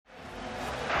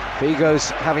Figo's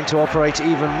having to operate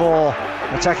even more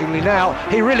attackingly now.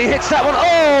 He really hits that one. Oh,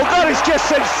 that is just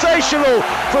sensational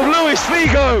from Luis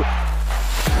Figo.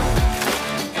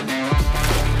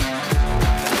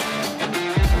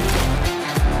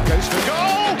 Goes for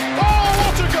goal. Oh,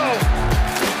 what a goal!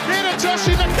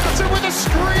 Hiratoshi Nakata with a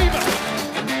screamer.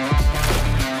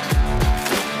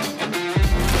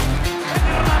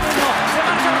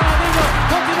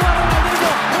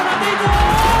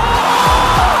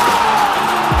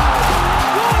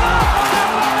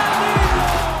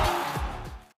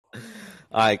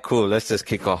 All right, cool. Let's just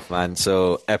kick off, man.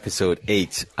 So episode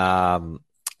 8.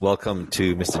 Welcome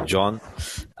to Mr. John,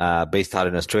 based out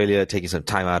in Australia, taking some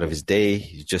time out of his day.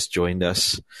 He's just joined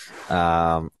us,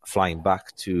 flying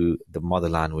back to the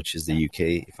motherland, which is the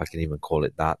UK, if I can even call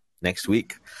it that, next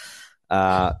week.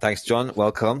 Thanks, John.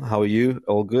 Welcome. How are you?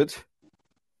 All good?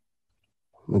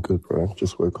 I'm good, bro.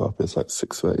 Just woke up. It's like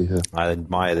 6:30 here. I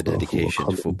admire the dedication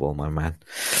to football, my man.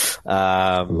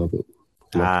 I love it.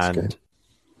 Love this game.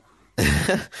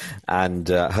 And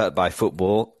hurt by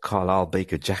football, Carlisle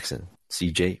Baker Jackson.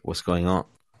 CJ, what's going on?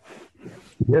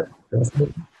 Yeah, that's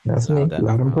me. That's me.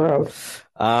 Loud and proud.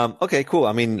 Okay, cool.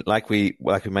 I mean, like we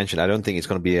mentioned, I don't think it's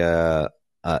going to be a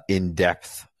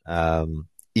in-depth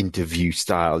interview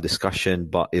style discussion,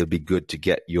 but it'll be good to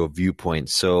get your viewpoint.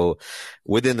 So,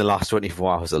 within the last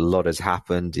 24 hours, a lot has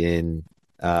happened in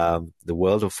the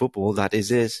world of football. That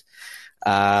is.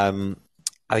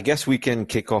 I guess we can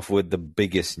kick off with the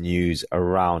biggest news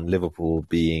around Liverpool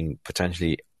being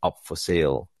potentially up for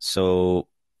sale. So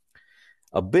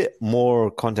a bit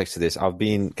more context to this. I've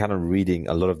been kind of reading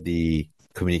a lot of the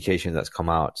communication that's come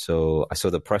out. So I saw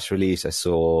the press release. I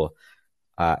saw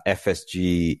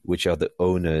FSG, which are the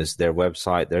owners, their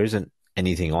website. There isn't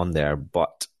anything on there,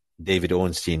 but David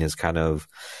Ornstein has kind of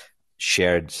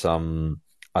shared a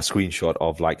screenshot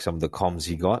of like some of the comms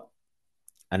he got.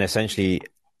 And essentially,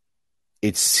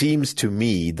 it seems to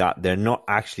me that they're not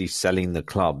actually selling the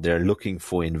club. They're looking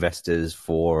for investors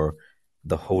for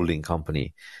the holding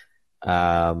company.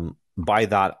 By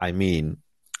that, I mean,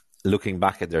 looking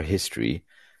back at their history,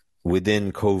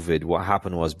 within COVID, what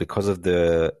happened was because of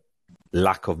the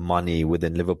lack of money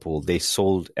within Liverpool,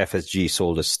 FSG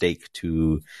sold a stake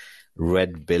to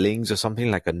Red Billings or something,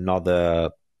 like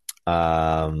another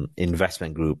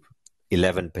investment group,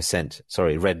 11%.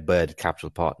 Sorry, Red Bird Capital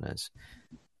Partners.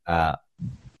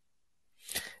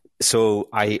 So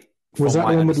Was that from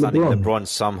my the one with understanding, LeBron? LeBron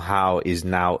somehow is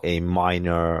now a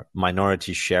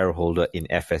minority shareholder in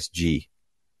FSG.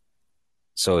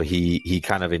 So he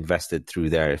kind of invested through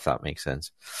there, if that makes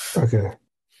sense. Okay.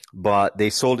 But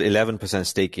they sold 11%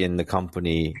 stake in the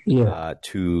company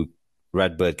to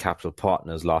Redbird Capital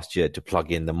Partners last year to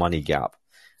plug in the money gap,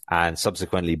 and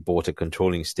subsequently bought a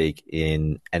controlling stake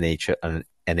in an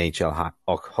NHL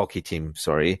hockey team,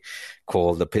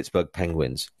 called the Pittsburgh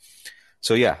Penguins.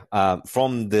 So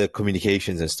from the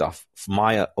communications and stuff,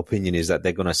 my opinion is that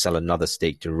they're going to sell another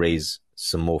stake to raise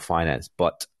some more finance.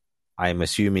 But I'm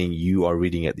assuming you are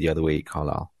reading it the other way,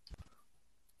 Carlisle.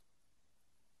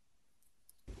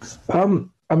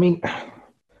 I mean,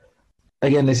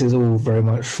 again, this is all very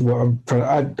much what I'm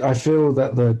trying. I feel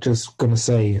that they're just going to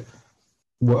say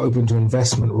we're open to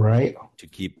investment, right? To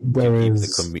keep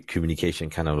the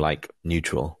communication kind of like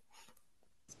neutral.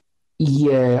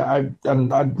 Yeah, I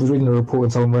was reading a report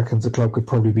and someone reckons the club could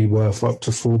probably be worth up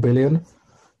to 4 billion.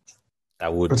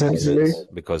 That would potentially make sense,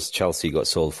 because Chelsea got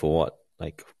sold for what,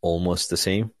 like almost the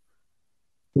same?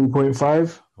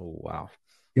 2.5. Oh wow!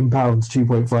 In pounds,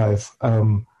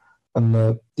 2.5.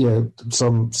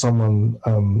 Someone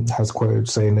has quoted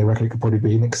saying they reckon it could probably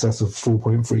be in excess of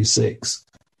 4.36.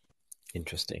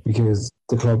 Interesting. Because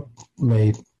the club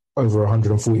made over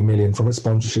 140 million from its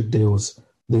sponsorship deals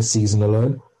this season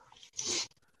alone.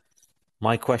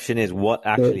 My question is, what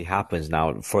actually happens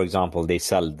now? For example, they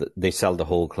sell the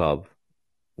whole club.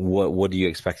 What are you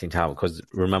expecting to happen? Because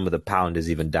remember, the pound is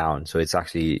even down, so it's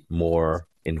actually more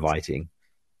inviting.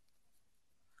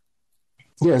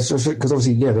 Yeah, because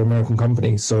obviously, they're an American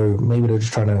company, so maybe they're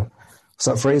just trying to, what's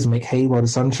that phrase, make hay while the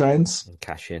sun shines? And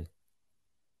cash in.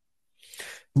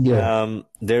 Yeah.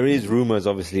 There is rumors,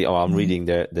 obviously. I'm reading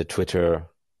the Twitter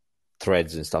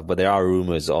threads and stuff, but there are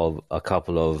rumors of a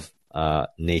couple of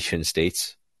nation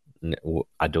states.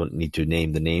 I don't need to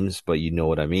name the names, but you know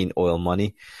what I mean. Oil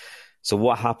money. So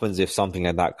what happens if something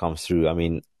like that comes through? I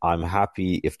mean, I'm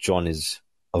happy if John is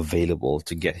available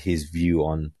to get his view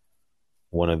on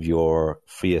one of your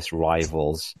fierce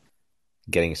rivals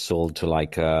getting sold to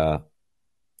like a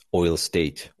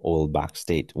oil-backed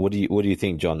state. What do you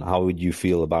think, John? How would you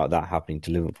feel about that happening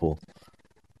to Liverpool?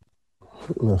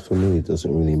 No, for me, it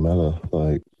doesn't really matter.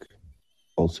 Like,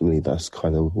 ultimately that's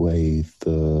kind of the way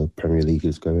the Premier League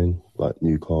is going, like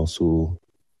Newcastle,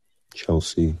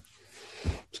 Chelsea.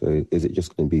 So is it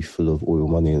just going to be full of oil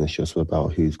money and it's just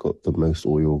about who's got the most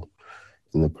oil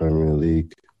in the Premier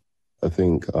League? I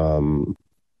think from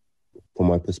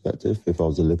my perspective, if I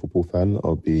was a Liverpool fan,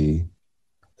 I'd be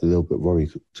a little bit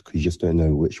worried because you just don't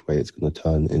know which way it's going to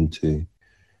turn into.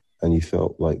 And you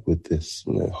felt like with this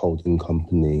holding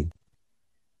company,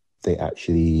 they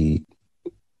actually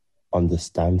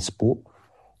understand sport.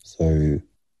 So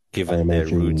given their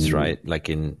roots, right? Like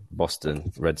in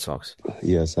Boston Red Sox.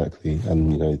 Yeah, exactly.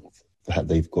 And,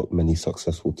 they've got many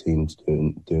successful teams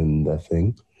doing their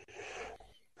thing.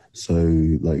 So,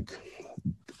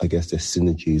 I guess there's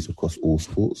synergies across all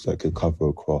sports that could cover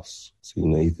across. So,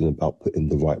 even about putting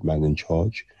the right man in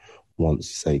charge. Once,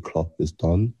 say, Klopp is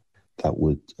done, that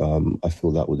would, I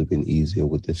feel that would have been easier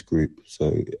with this group.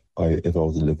 So, if I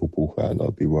was a Liverpool fan,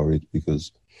 I'd be worried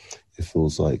because it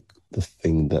feels like the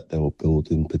thing that they were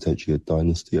building, potentially a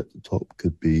dynasty at the top,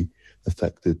 could be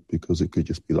affected because it could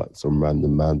just be like some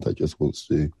random man that just wants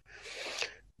to,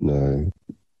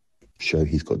 show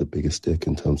he's got the biggest stick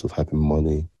in terms of having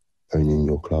money, owning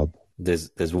your club.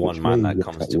 There's one man that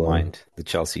comes to mind, the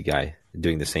Chelsea guy,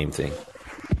 doing the same thing.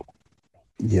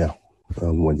 Yeah,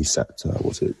 when he sacked,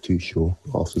 was it Tuchel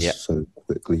after so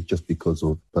quickly, just because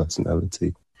of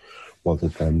personality, rather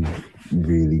than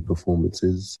really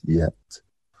performances yet.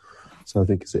 So I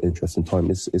think it's an interesting time.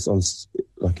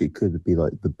 It could be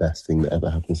like the best thing that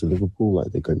ever happens to Liverpool,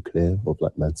 like they go clear of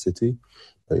like Man City,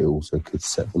 but it also could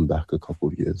set them back a couple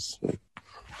of years. So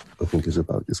I think it's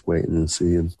about just waiting and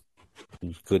seeing.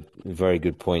 Good, very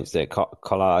good points there,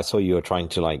 Carlisle. I saw you were trying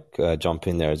to jump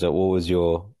in there. What was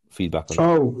your feedback on that?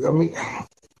 Oh, I mean,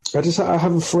 I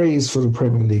have a phrase for the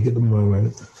Premier League at the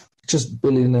moment. Just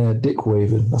billionaire dick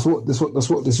waving. That's what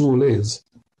this all is.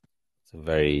 It's a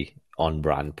very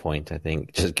on-brand point, I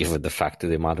think, just given the fact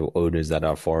of the amount of owners that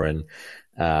are foreign,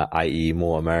 i.e.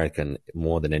 more American,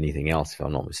 more than anything else, if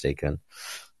I'm not mistaken.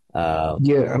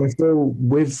 Yeah, and I feel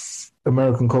with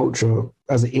American culture,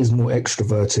 as it is more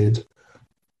extroverted,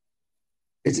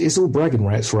 it's all bragging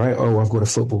rights, right? Oh, I've got a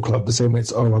football club. The same way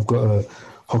it's, I've got a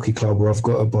hockey club, or I've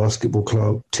got a basketball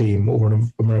club team, or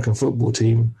an American football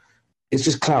team. It's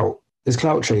just clout. It's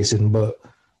clout chasing, but,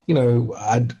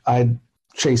 I'd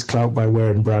chase clout by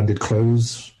wearing branded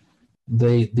clothes.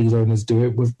 These owners do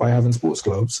it by having sports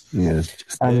clubs. Yeah,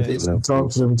 it's time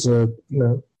for them to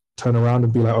turn around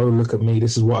and be like, oh, look at me,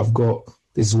 this is what I've got,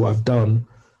 this is what I've done.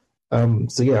 I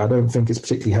don't think it's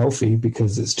particularly healthy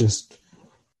because it's just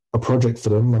a project for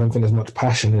them. I don't think there's much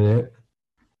passion in it.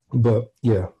 But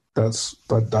yeah, I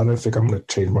don't think I'm going to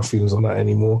change my feelings on that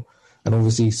anymore. And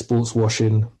obviously sports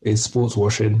washing is sports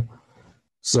washing.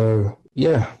 So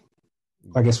yeah,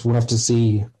 I guess we'll have to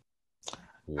see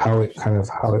how it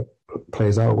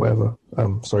plays out or whatever.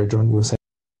 Sorry, John, you were saying?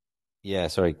 Yeah,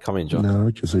 sorry, come in, John. No,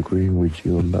 just agreeing with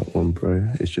you on that one, bro.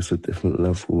 It's just a different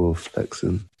level of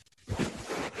flexing.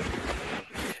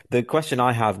 The question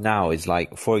I have now is,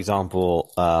 for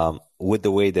example, with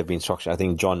the way they've been structured, I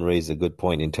think John raised a good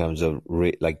point in terms of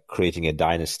creating a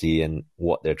dynasty and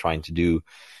what they're trying to do.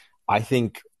 I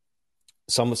think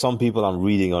some people I'm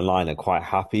reading online are quite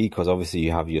happy because obviously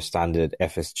you have your standard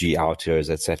FSG outers,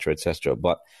 etc., etc.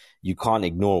 But you can't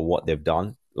ignore what they've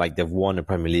done. They've won the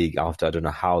Premier League after I don't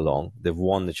know how long. They've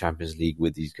won the Champions League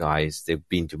with these guys. They've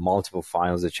been to multiple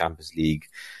finals of the Champions League.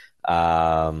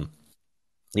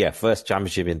 First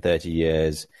championship in 30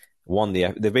 years.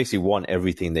 They basically won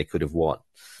everything they could have won.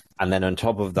 And then on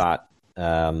top of that,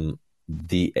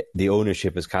 the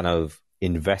ownership has kind of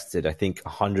invested, I think,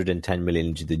 110 million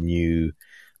into the new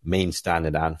main stand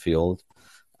at Anfield.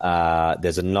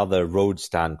 There's another road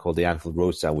stand called the Anfield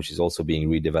Road Stand, which is also being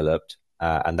redeveloped.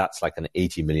 And that's like an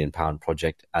 £80 million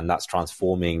project. And that's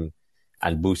transforming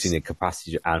and boosting the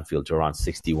capacity of Anfield to around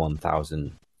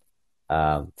 61,000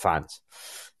 fans.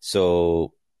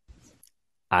 So,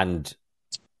 and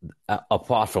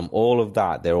apart from all of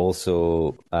that, they're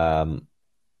also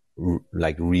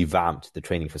revamped the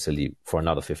training facility for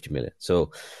another 50 million.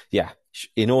 So yeah,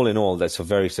 in all, that's a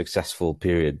very successful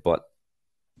period. But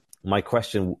my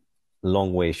question,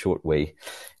 long way, short way,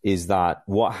 is that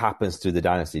what happens to the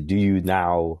dynasty? Do you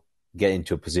now get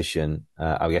into a position,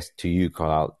 I guess to you,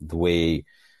 Carlisle, the way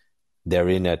they're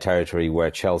in a territory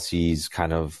where Chelsea's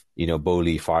kind of,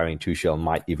 Bowley firing Tuchel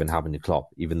might even happen to Klopp,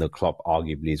 even though Klopp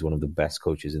arguably is one of the best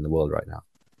coaches in the world right now?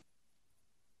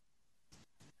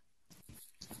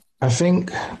 I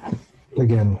think,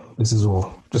 again, this is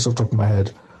all just off the top of my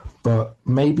head, but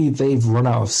maybe they've run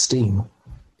out of steam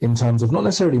in terms of not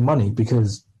necessarily money,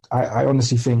 because I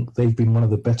honestly think they've been one of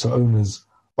the better owners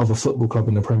of a football club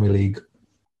in the Premier League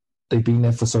they've been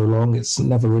there for so long. It's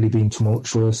never really been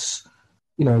tumultuous.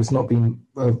 It's not been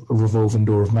a revolving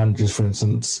door of managers, for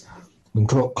instance. When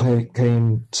Klopp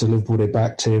came to Liverpool, they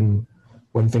backed him.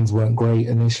 When things weren't great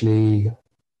initially,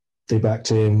 they backed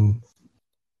him.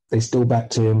 They still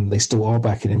backed him. They still are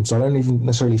backing him. So I don't even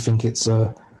necessarily think it's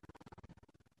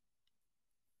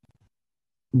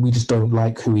we just don't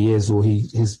like who he is or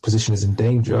his position is in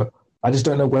danger. I just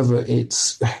don't know whether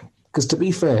it's... Because to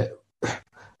be fair,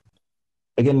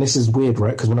 again, this is weird,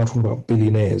 right? Because we're not talking about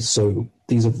billionaires. So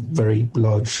these are very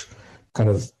large kind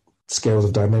of scales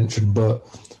of dimension. But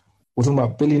we're talking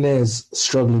about billionaires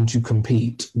struggling to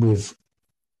compete with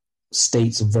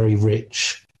states very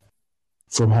rich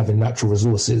from having natural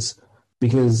resources.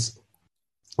 Because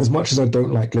as much as I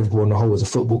don't like Liverpool on the whole as a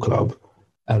football club,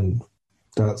 and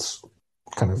that's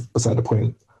kind of beside the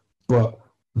point, but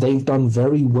they've done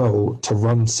very well to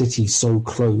run City so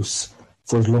close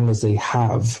for as long as they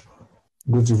have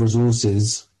with the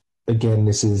resources. Again,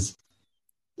 this is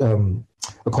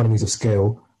economies of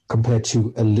scale compared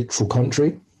to a literal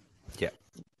country. Yeah,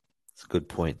 that's a good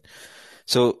point.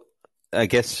 So I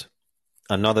guess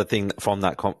another thing from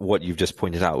that, what you've just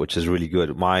pointed out, which is really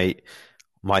good. My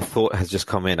thought has just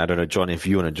come in. I don't know, John, if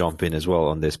you want to jump in as well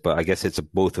on this, but I guess it's a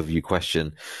both of you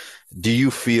question. Do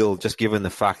you feel, just given the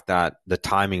fact that the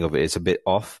timing of it is a bit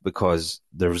off because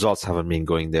the results haven't been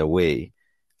going their way,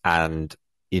 and,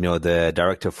 the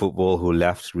director of football who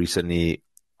left recently,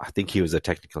 I think he was a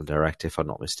technical director, if I'm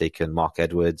not mistaken, Mark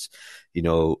Edwards,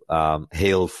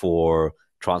 hailed for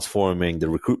transforming the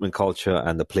recruitment culture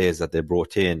and the players that they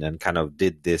brought in, and kind of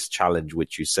did this challenge,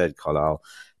 which you said, Carlisle,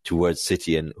 towards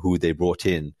City and who they brought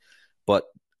in. But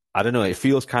I don't know, it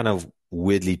feels kind of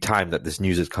weirdly timed that this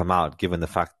news has come out, given the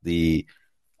fact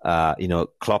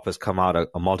Klopp has come out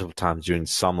multiple times during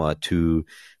summer to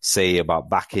say about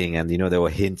backing, and, there were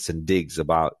hints and digs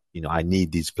about, I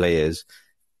need these players.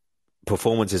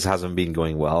 Performances hasn't been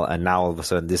going well, and now all of a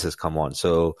sudden this has come on.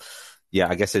 So, yeah,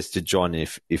 I guess it's to John,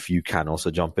 if you can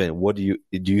also jump in. What do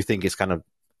you think it's kind of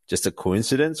just a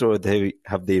coincidence, or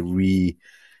have they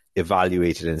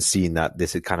re-evaluated and seen that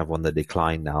this is kind of on the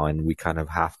decline now and we kind of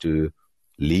have to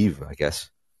leave, I guess?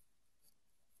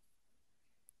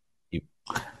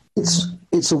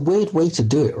 It's a weird way to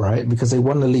do it, right? Because they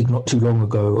won the league not too long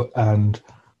ago, and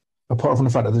apart from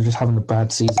the fact that they're just having a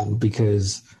bad season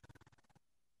because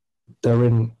they're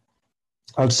in,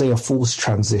 I'd say, a forced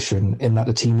transition in that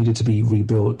the team needed to be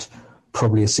rebuilt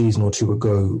probably a season or two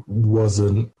ago,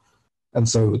 wasn't, and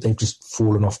so they've just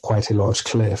fallen off quite a large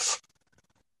cliff.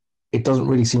 It doesn't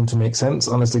really seem to make sense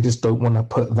unless they just don't want to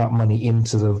put that money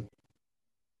into the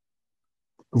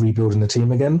rebuilding the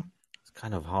team again. It's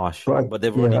kind of harsh, but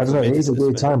they've already. I don't know. It is a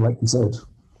weird time, like you said,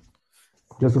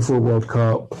 just before World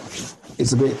Cup.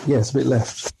 It's a bit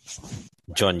left.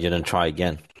 John, you're gonna try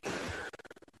again.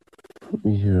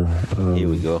 Yeah. Here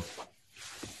we go.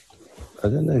 I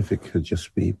don't know if it could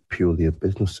just be purely a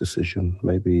business decision.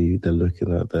 Maybe they're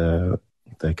looking at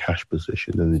their cash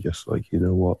position and they're just like, you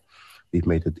know what, we've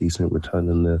made a decent return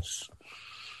on this.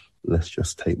 Let's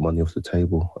just take money off the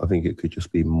table. I think it could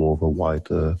just be more of a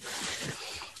wider,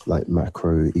 like,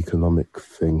 macroeconomic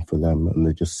thing for them, and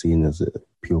they're just seen as a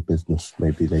pure business.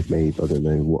 Maybe they've made, I don't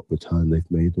know what return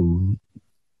they've made on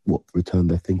what return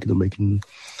they're thinking of making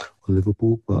on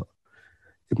Liverpool, but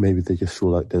maybe they just feel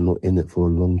like they're not in it for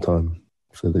a long time.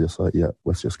 So they're just like, yeah,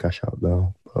 let's just cash out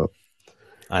now.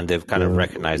 And they've kind of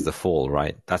recognized the fall,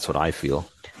 right? That's what I feel.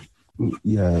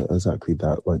 Yeah, exactly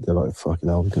that. Like, they're like, fucking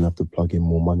hell, we're going to have to plug in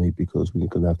more money because we're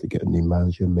going to have to get a new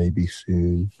manager maybe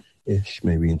soon-ish,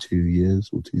 maybe in 2 years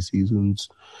or 2 seasons.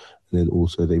 And then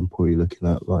also they're probably looking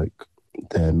at, like,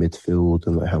 their midfield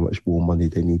and, like, how much more money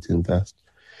they need to invest.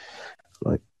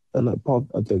 Like, and, like, Bob,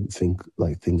 I don't think,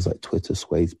 like, things like Twitter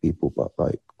sways people, but,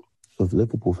 like, the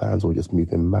Liverpool fans were just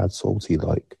moving mad salty,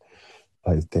 like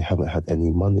they haven't had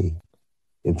any money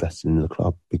invested in the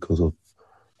club because of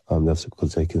that's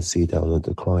because they can see they're on a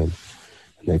decline,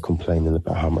 and they're complaining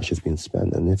about how much has been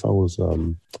spent. And if I was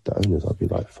the owners, I'd be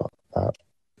like, fuck that.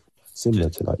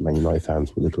 Similar to, like, Man United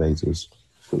fans with the Glazers,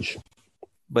 which.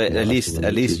 But at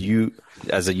least you,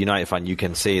 as a United fan, you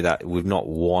can say that we've not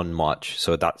won much.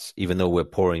 So that's, even though we're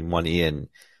pouring money in,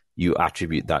 you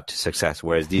attribute that to success.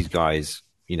 Whereas these guys,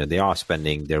 they are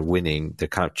spending, they're winning, they're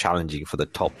kind of challenging for the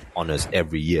top honours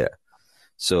every year.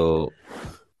 So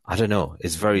I don't know.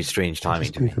 It's very strange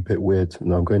timing to me. It's a bit weird.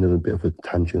 No, I'm going on a bit of a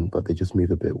tangent, but they just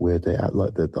move a bit weird. They act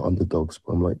like they're the underdogs.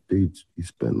 But I'm like, dude, you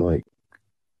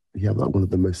have like one of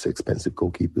the most expensive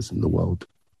goalkeepers in the world.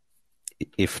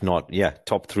 If not,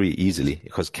 top 3 easily,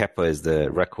 because Kepa is the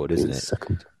record, isn't it?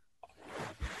 Second.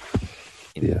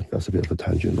 Yeah, that's a bit of a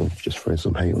tangent of just throwing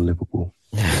some hate on Liverpool.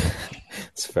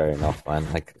 It's fair enough, man.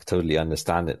 I totally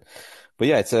understand it. But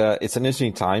yeah, it's an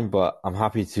interesting time, but I'm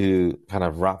happy to kind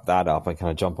of wrap that up and kind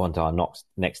of jump onto our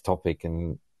next topic.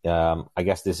 And I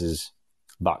guess this is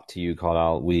back to you,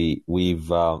 Carlisle.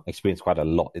 We've experienced quite a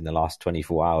lot in the last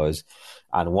 24 hours.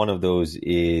 And one of those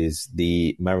is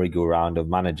the merry-go-round of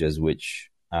managers,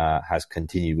 which has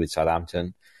continued with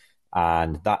Southampton.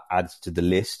 And that adds to the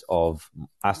list of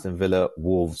Aston Villa,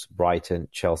 Wolves, Brighton,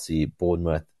 Chelsea,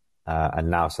 Bournemouth, and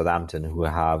now Southampton, who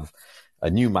have a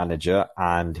new manager.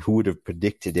 And who would have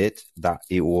predicted it, that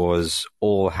it was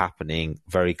all happening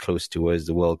very close towards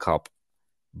the World Cup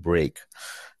break.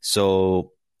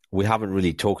 So we haven't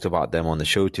really talked about them on the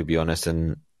show, to be honest,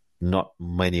 and not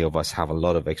many of us have a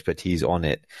lot of expertise on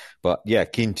it. But yeah,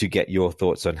 keen to get your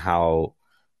thoughts on how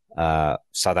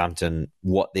Southampton,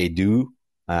 what they do,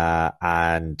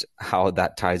 and how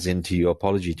that ties into your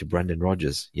apology to Brendan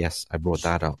Rodgers. Yes, I brought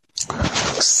that up.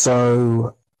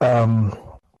 So,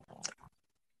 wow,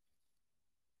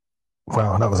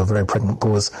 that was a very pregnant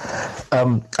pause.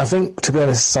 I think, to be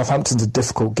honest, Southampton's a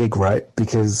difficult gig, right?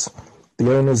 Because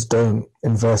the owners don't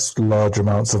invest large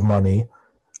amounts of money,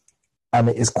 and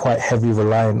it is quite heavily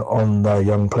reliant on the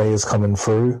young players coming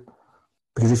through.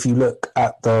 Because if you look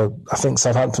at I think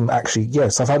Southampton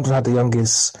had the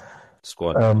youngest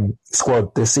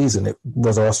squad this season. It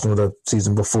was Arsenal the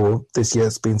season before. This year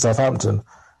it's been Southampton.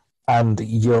 And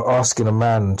you're asking a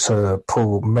man to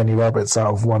pull many rabbits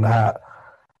out of one hat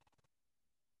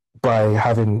by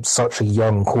having such a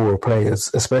young core of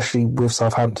players, especially with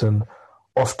Southampton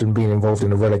often being involved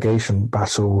in a relegation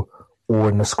battle or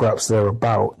in the scraps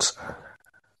thereabout.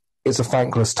 It's a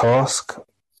thankless task.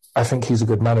 I think he's a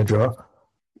good manager.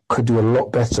 Could do a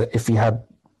lot better if he had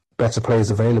better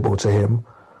players available to him.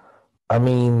 I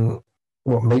mean,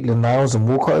 Maitland-Niles and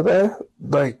Walcott are there?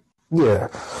 Like, yeah.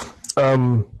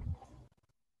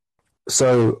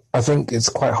 So I think it's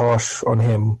quite harsh on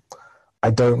him. I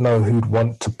don't know who'd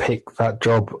want to pick that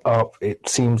job up. It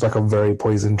seems like a very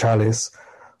poisoned chalice,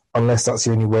 unless that's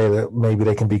the only way that maybe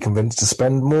they can be convinced to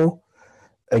spend more.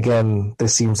 Again,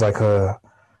 this seems like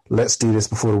let's do this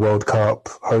before the World Cup.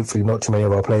 Hopefully not too many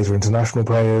of our players are international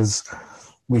players.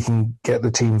 We can get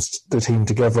the team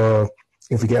together.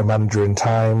 If we get a manager in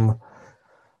time,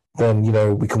 then,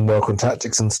 we can work on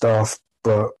tactics and stuff.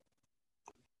 But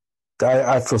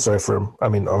I feel sorry for him. I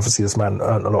mean, obviously this man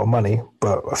earned a lot of money,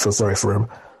 but I feel sorry for him.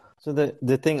 So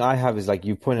the thing I have is, like,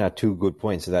 you pointed out two good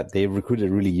points, so that they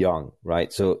recruited really young,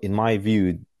 right? So in my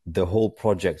view, the whole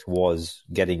project was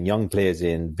getting young players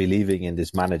in, believing in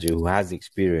this manager who has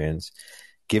experience,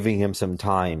 giving him some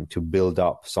time to build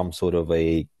up some sort of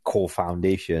a core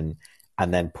foundation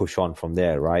and then push on from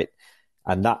there, right?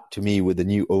 And that, to me, with the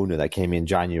new owner that came in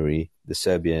January, the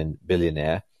Serbian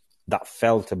billionaire, that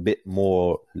felt a bit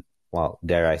more, well,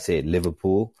 dare I say it,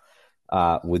 Liverpool,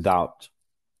 without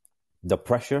the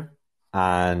pressure.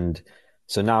 And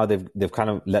so now they've kind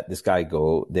of let this guy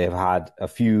go. They've had a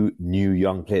few new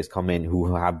young players come in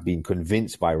who have been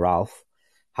convinced by Ralph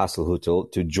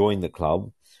Hasenhüttl to join the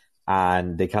club,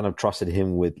 and they kind of trusted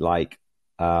him with, like,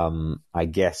 mentoring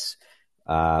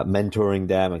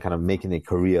them and kind of making their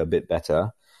career a bit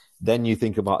better. Then you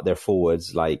think about their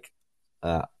forwards, like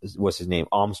what's his name,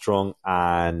 Armstrong,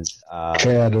 and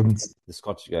Che Adams, the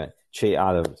Scottish guy, Che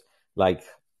Adams. Like,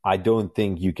 I don't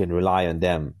think you can rely on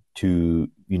them to,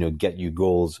 get you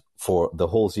goals for the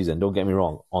whole season. Don't get me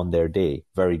wrong, on their day,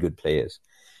 very good players.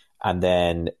 And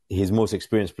then his most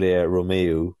experienced player,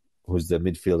 Romeu, who's the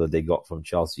midfielder they got from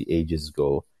Chelsea ages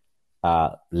ago,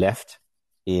 left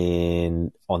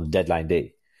on deadline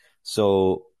day.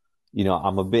 So,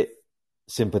 I'm a bit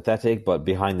sympathetic, but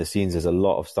behind the scenes, there's a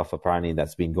lot of stuff apparently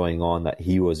that's been going on that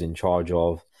he was in charge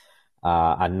of.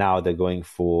 And now they're going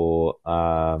for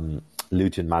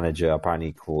Luton manager,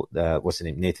 apparently called, what's his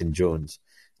name, Nathan Jones.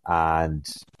 And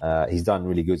he's done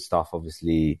really good stuff,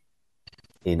 obviously,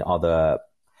 in other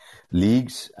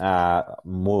leagues,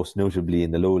 most notably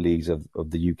in the lower leagues of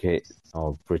the UK,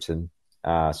 of Britain,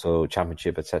 so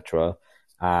Championship, etc.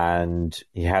 And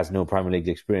he has no Premier League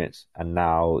experience. And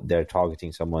now they're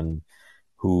targeting someone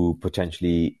who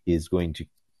potentially is going to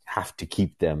have to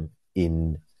keep them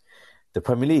in the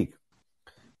Premier League.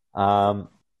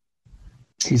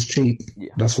 He's cheap.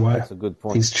 Yeah, that's why. That's a good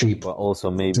point. He's cheap. But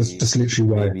also maybe that's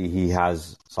literally why. Maybe he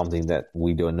has something that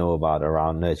we don't know about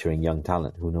around nurturing young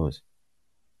talent. Who knows?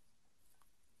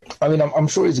 I mean, I'm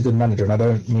sure he's a good manager, and I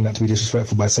don't mean that to be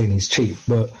disrespectful by saying he's cheap.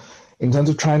 But in terms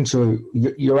of trying to,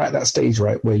 you're at that stage,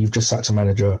 right, where you've just sacked a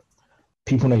manager.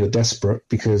 People know you're desperate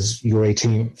because you're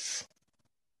 18th.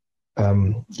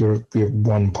 You're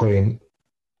 1 point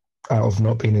out of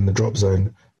not being in the drop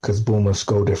zone. because Bournemouth's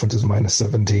goal difference is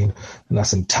 -17, and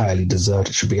that's entirely deserved.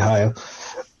 It should be higher,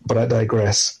 but I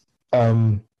digress.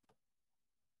 But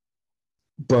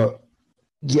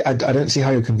yeah, I don't see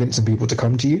how you're convincing people to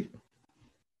come to you,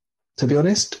 to be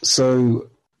honest. So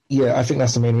yeah, I think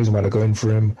that's the main reason why they're going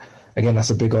for him. Again, that's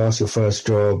a big ask, your first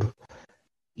job,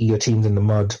 your team's in the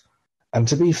mud. And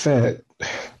to be fair,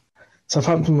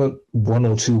 Southampton were 1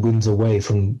 or 2 wins away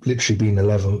from literally being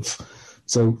 11th.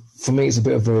 So for me, it's a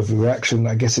bit of a reaction.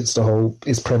 I guess it's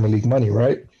it's Premier League money,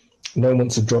 right? No one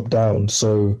wants to drop down.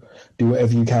 So do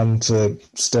whatever you can to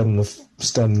stem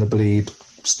the bleed,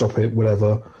 stop it,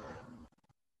 whatever.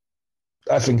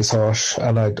 I think it's harsh.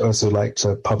 And I'd also like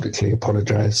to publicly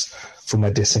apologise for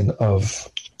my dissing of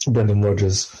Brendan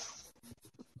Rodgers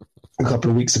a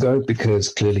couple of weeks ago, because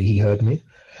clearly he heard me,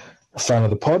 a fan of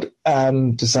the pod,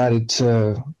 and decided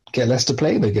to get Leicester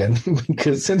playing again.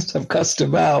 Because since I've cussed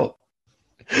him out,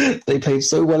 they played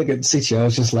so well against City. I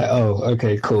was just like, oh,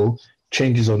 okay, cool.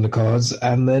 Changes on the cards.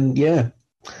 And then, yeah,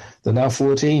 they're now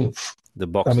 14th. The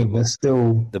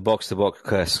box-to-box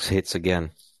curse hits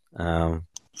again.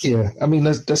 Yeah, I mean,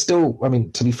 they're still, I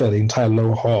mean, to be fair, the entire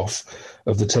lower half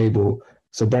of the table.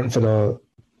 So Brentford are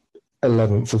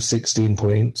 11th with 16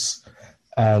 points,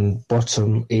 and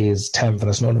bottom is 10th, and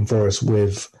that's Nottingham Forest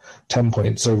with 10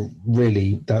 points. So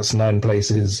really, that's 9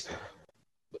 places,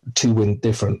 2-win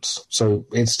difference. So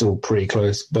it's still pretty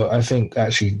close. But I think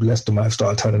actually Leicester might have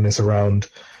started turning this around.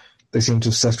 They seem to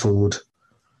have settled,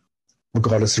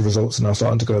 regardless of results, are now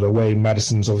starting to go their way.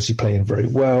 Maddison's obviously playing very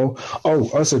well. Oh,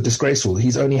 also disgraceful,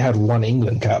 he's only had 1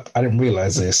 England cap. I didn't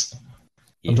realise this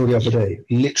until the other day.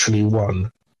 Literally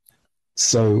 1.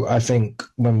 So I think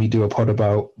when we do a pod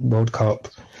about World Cup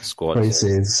squad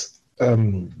races,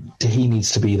 he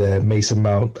needs to be there. Mason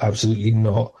Mount, absolutely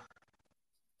not.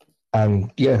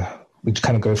 And yeah, we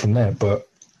kind of go from there. But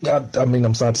I mean,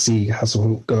 I'm sad to see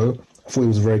Hasselhoff go. I thought he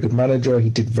was a very good manager. He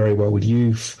did very well with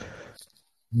youth.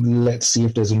 Let's see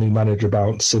if there's a new manager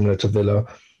about, similar to Villa,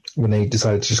 when they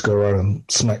decided to just go around and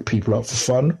smack people up for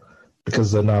fun,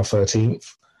 because they're now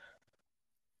 13th.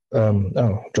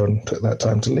 John took that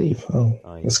time to leave.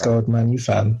 Let's go, Man U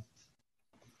fan.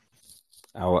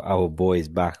 Our boy is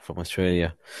back from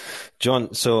Australia.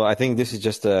 John, so I think this is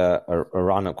just a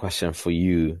round-up question for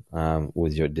you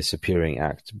with your disappearing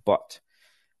act. But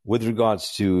with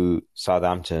regards to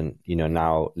Southampton,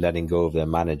 now letting go of their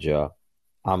manager,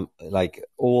 like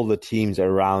all the teams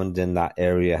around in that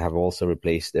area have also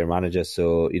replaced their manager.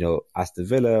 So, Aston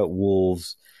Villa,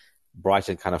 Wolves,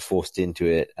 Brighton kind of forced into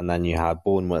it, and then you have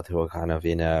Bournemouth, who are kind of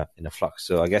in a flux.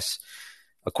 So I guess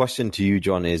a question to you,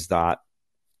 John, is that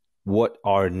what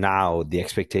are now the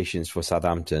expectations for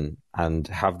Southampton, and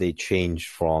have they changed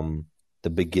from the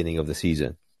beginning of the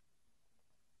season?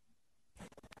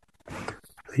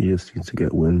 They just need to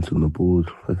get wins on the board.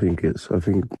 I think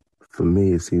for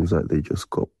me, it seems like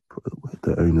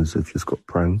the owners have just got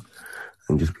pranked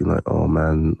and just been like, oh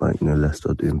man,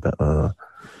 Leicester are doing better.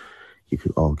 You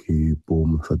could argue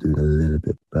Bournemouth are doing a little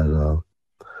bit better.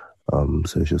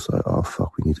 So it's just like, oh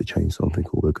fuck, we need to change something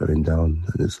or we're going down.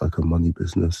 And it's like a money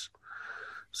business.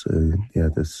 So yeah,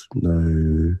 there's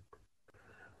no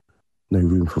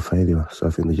room for failure. So I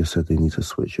think they just said they need to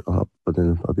switch it up. But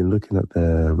then I've been looking at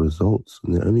their results,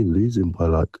 and they're only losing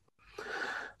by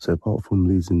so apart from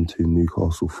losing to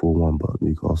Newcastle 4-1, but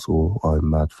Newcastle are in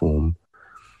mad form,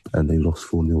 and they lost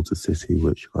 4-0 to City,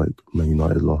 which Man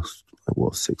United lost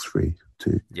 6-3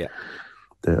 to. Yeah.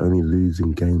 They're only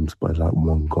losing games by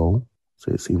 1 goal.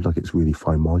 So it seems like it's really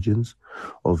fine margins.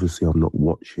 Obviously, I'm not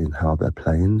watching how they're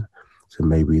playing. So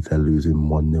maybe they're losing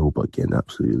 1-0 but getting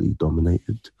absolutely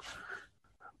dominated.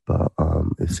 But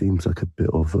it seems like a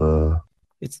bit of a...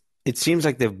 It seems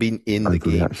like they've been in the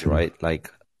games, right?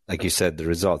 Like you said, the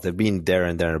results, they've been there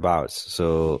and thereabouts.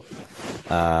 So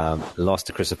lost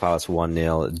to Crystal Palace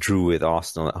 1-0, drew with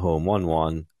Arsenal at home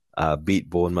 1-1, beat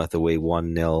Bournemouth away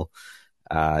 1-0,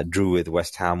 drew with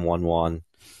West Ham 1-1,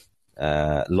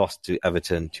 lost to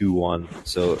Everton 2-1.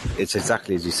 So it's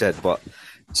exactly as you said. But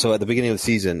so at the beginning of the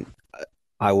season,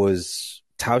 I was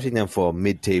touting them for a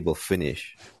mid-table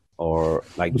finish, or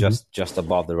just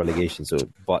above the relegation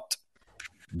zone. But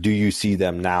do you see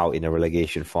them now in a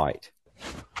relegation fight?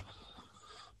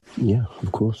 Yeah,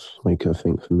 of course. I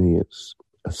think for me, it's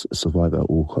survive at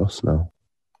all costs now.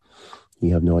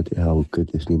 You have no idea how good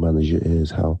this new manager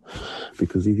is.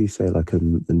 Because if you say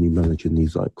a new manager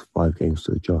needs 5 games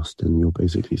to adjust, and you're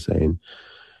basically saying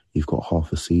you've got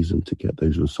half a season to get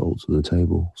those results on the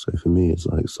table. So for me, it's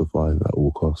survive at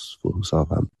all costs for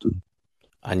Southampton.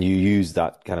 And you use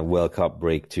that kind of World Cup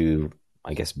break to,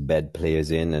 I guess, bed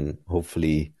players in and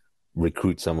hopefully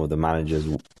recruit some of the managers,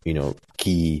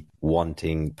 key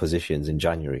wanting positions in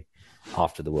January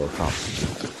after the World Cup.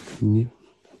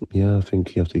 Yeah, I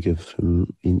think you have to give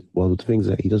him. The thing is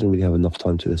that he doesn't really have enough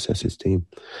time to assess his team,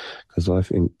 because I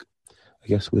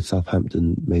guess with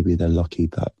Southampton, maybe they're lucky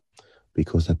that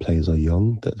because their players are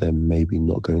young, that they're maybe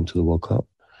not going to the World Cup.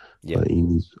 Yeah. But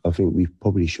I think we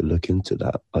probably should look into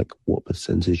that, like what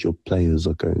percentage of players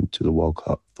are going to the World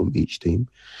Cup from each team,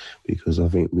 because I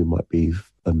think we might be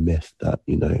a myth that,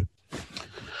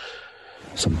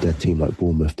 some dead team like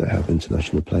Bournemouth that have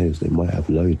international players, they might have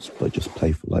loads, but just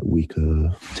play for like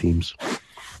weaker teams.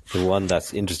 The one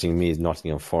that's interesting to me is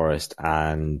Nottingham Forest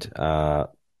and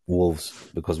Wolves,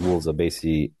 because Wolves are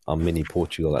basically a mini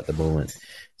Portugal at the moment.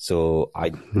 So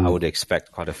I would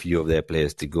expect quite a few of their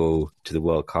players to go to the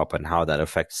World Cup, and how that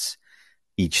affects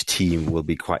each team will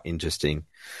be quite interesting.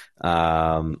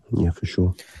 Yeah, for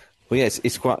sure. Well, yeah,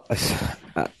 it's quite...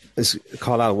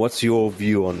 Carlisle, what's your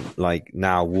view on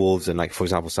now Wolves and for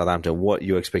example Southampton? What are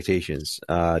your expectations?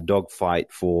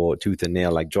 Dogfight for tooth and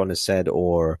nail, like John has said,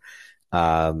 or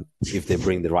if they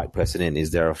bring the right person in,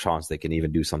 is there a chance they can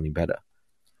even do something better?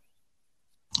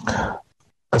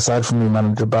 Aside from the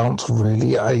manager bounce,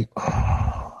 really,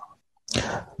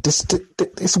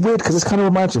 it's weird because this kind of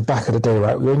reminds me of back in the day,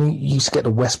 right? We only used to get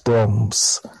the West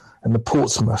Broms and the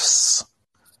Portsmouths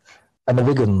and the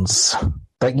Wigans.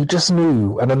 Like, you just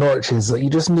knew, and the Norwiches, you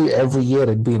just knew every year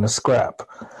they'd be in a scrap.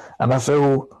 And I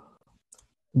feel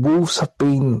Wolves have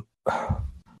been... I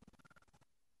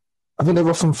think they're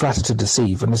often flattered to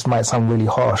deceive, and this might sound really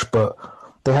harsh, but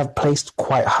they have placed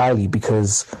quite highly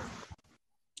because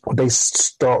they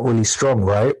start really strong,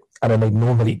 right? And then they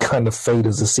normally kind of fade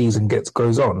as the season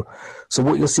goes on. So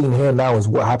what you're seeing here now is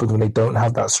what happens when they don't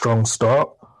have that strong start.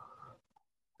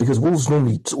 Because Wolves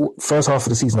normally, first half of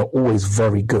the season, are always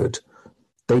very good.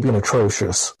 They've been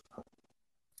atrocious.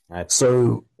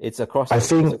 So it's across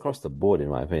the board, in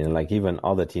my opinion. Like, even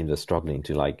other teams are struggling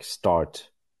to start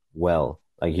well.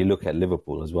 Like, you look at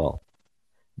Liverpool as well.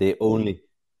 They only...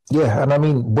 Yeah, and I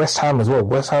mean West Ham as well.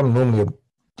 West Ham normally,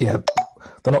 they're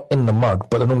not in the mud,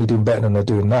 but they're normally doing better than they're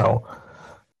doing now.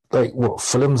 Like,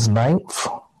 Fulham's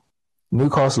 9th?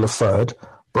 Newcastle are 3rd.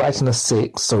 Brighton are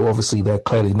 6th, so obviously they're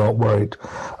clearly not worried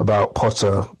about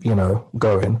Potter,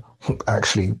 going.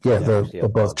 Actually, they're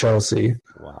above Chelsea.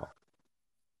 Wow.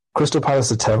 Crystal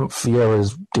Palace are 10th.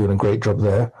 Vieira's doing a great job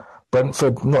there.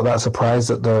 Brentford, not that surprised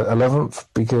at the 11th,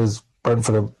 because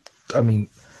Brentford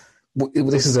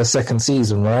this is their second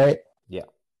season, right? Yeah.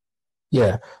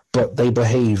 Yeah, but they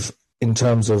behave in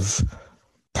terms of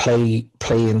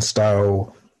play-in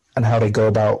style and how they go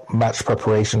about match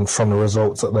preparation from the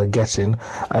results that they're getting.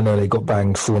 I know they got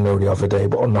banged 4-0 the other day,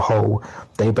 but on the whole,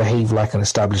 they behave like an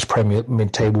established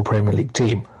mid-table Premier League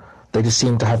team. They just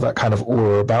seem to have that kind of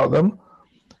aura about them.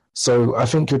 So I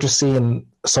think you're just seeing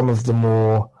some of the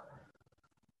more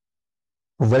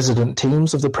resident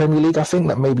teams of the Premier League, I think,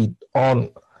 that maybe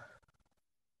aren't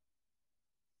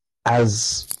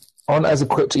as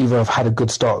equipped to either have had a good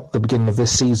start at the beginning of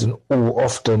this season, or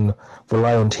often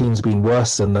rely on teams being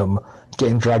worse than them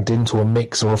getting dragged into a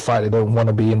mix or a fight they don't want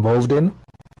to be involved in.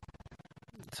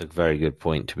 It's a very good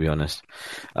point, to be honest.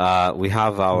 We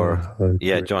have our...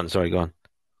 Yeah, John, sorry, go on.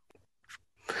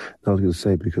 I was going to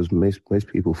say, because most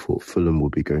people thought Fulham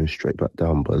would be going straight back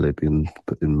down, but they've been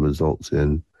putting results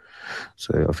in.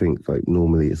 So I think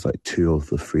normally it's 2 of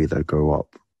the 3 that go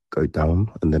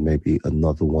down, and then maybe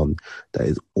another one that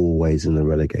is always in a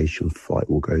relegation fight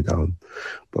will go down.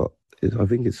 But I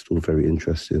think it's still very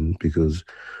interesting, because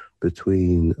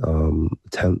between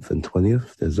 10th and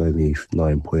 20th, there's only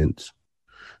 9 points.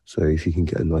 So if you can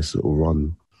get a nice little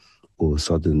run, all of a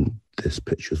sudden this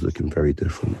picture's looking very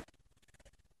different.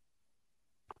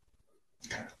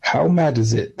 How mad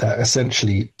is it that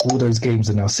essentially all those games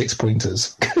are now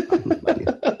 6-pointers?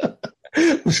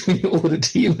 Between all the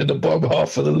team in the bottom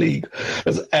half of the league.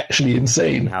 That's actually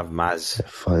insane. We have Maz.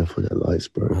 Fine for their lives,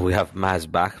 bro. We have Maz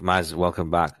back. Maz, welcome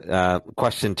back.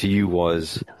 Question to you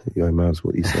was... Yo, Maz,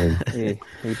 what are you saying? Hey,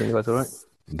 how you doing? You guys all right?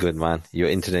 Good, man. Your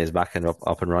internet is back and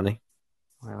up and running?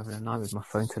 I was in a night with my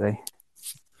phone today.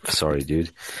 Sorry,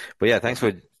 dude. But yeah, thanks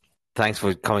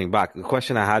for coming back. The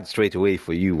question I had straight away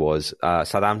for you was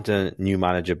Southampton, new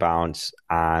manager bounce,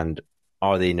 and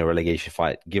are they in a relegation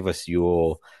fight? Give us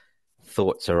your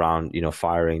thoughts around,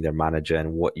 firing their manager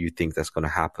and what you think that's going to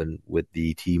happen with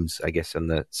the teams, I guess, in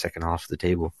the second half of the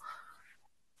table.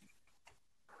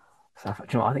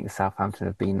 I think Southampton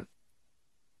have been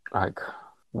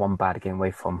one bad game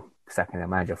away from sacking their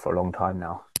manager for a long time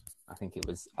now. I think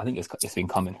it's been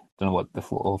coming. Don't know what the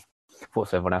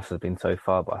thoughts everyone else has been so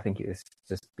far, but I think it's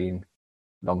just been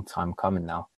a long time coming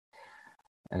now.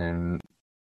 And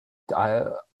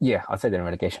I'd say they're in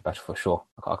relegation battle for sure.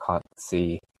 I can't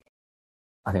see.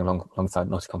 I think alongside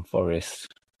Nottingham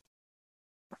Forest,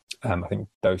 I think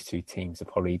those two teams are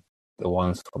probably the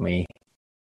ones for me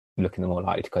looking more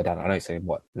likely to go down. I know it's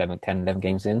 11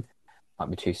 games in. Might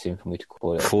be too soon for me to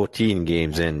call it. 14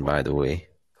 games in, by the way.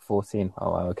 14?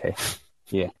 Oh, okay.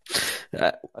 Yeah.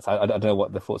 I don't know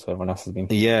what the thoughts of everyone else has been.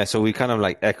 Yeah, so we kind of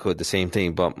like echoed the same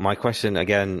thing. But my question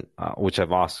again, which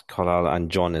I've asked Carlisle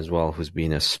and John as well, who's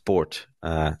been a sport,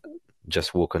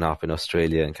 just woken up in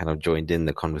Australia and kind of joined in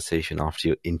the conversation after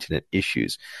your internet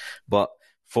issues. But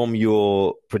from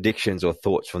your predictions or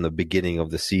thoughts from the beginning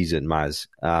of the season, Maz,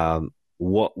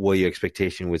 what were your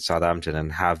expectations with Southampton,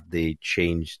 and have they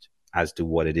changed as to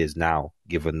what it is now,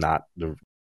 given that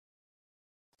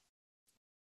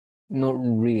Not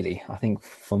really. I think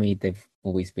for me, they've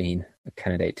always been a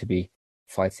candidate to be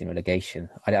fighting relegation.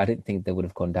 I didn't think they would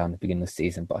have gone down at the beginning of the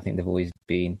season, but I think they've always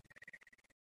been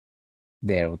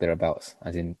there or thereabouts,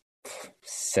 as in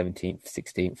 17th,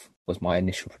 16th was my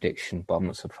initial prediction, but I'm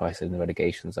not surprised in the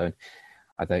relegation zone.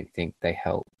 I don't think they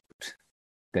helped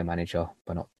their manager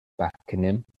by not backing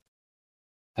him.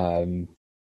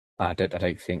 I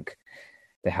don't think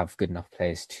they have good enough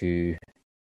players to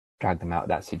drag them out of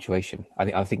that situation.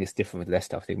 I think it's different with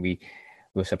Leicester. I think we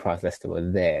were surprised Leicester were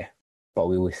there, but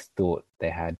we always thought they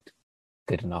had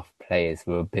good enough players.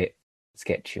 We were a bit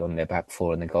sketchy on their back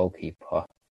four and the goalkeeper,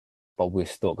 but we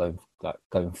thought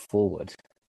going forward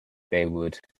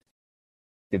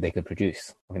they could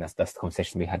produce. I think that's the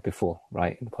conversation we had before,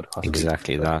 right, in the podcast.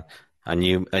 Exactly that. And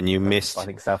you missed. I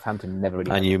think Southampton never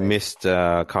really. And you missed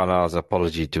Carlisle's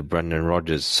apology to Brendan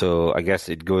Rodgers. So I guess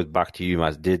it goes back to you,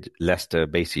 as did Leicester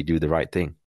basically do the right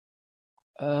thing?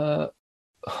 Yeah,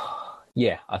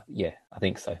 I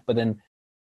think so. But then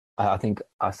I think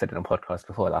I said it on a podcast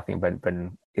before that I think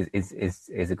Brendan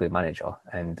is a good manager,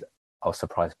 and I was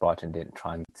surprised Brighton didn't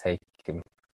try and take him.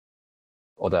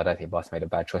 Although I don't think Brighton made a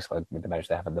bad choice with the manager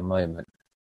they have at the moment.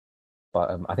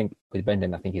 But I think with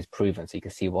Brendan, I think he's proven, so you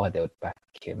can see why they would back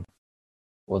him.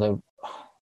 Although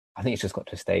I think it's just got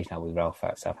to a stage now with Ralph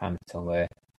at Southampton where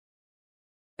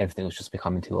everything was just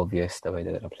becoming too obvious, the way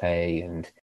they're going to play, and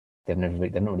they've not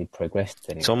really progressed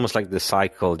anymore. It's almost like the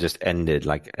cycle just ended,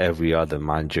 like every other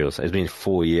manager. It's been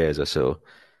 4 years or so.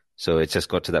 So it just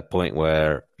got to that point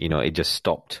where, it just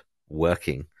stopped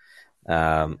working.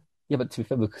 Yeah, but to be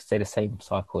fair, we could say the same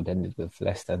cycle had ended with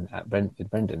Leicester with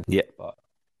Brendan. Yeah. But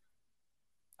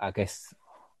I guess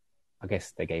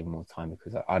they gave him more time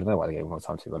because I don't know why they gave him more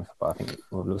time, to be honest, but I think it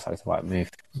looks like it's the right move.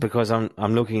 Because I'm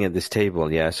looking at this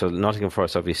table, yeah. So Nottingham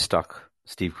Forest obviously stuck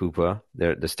Steve Cooper.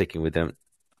 They're sticking with him.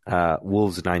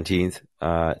 Wolves 19th,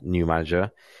 new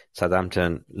manager.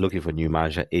 Southampton looking for new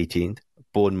manager, 18th.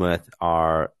 Bournemouth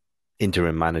are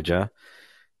interim manager.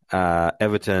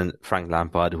 Everton, Frank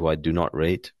Lampard, who I do not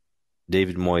rate.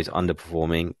 David Moyes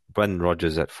underperforming. Brendan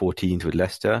Rodgers at 14th with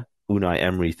Leicester. Unai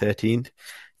Emery 13th.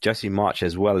 Jesse March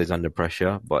as well is under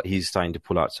pressure, but he's starting to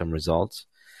pull out some results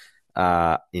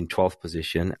in 12th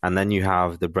position. And then you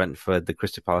have the Brentford, the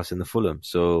Crystal Palace, and the Fulham.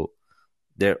 So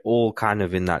they're all kind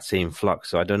of in that same flux.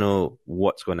 So I don't know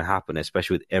what's going to happen,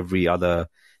 especially with every other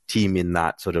team in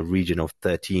that sort of region of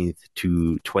 13th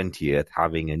to 20th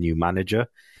having a new manager.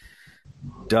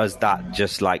 Does that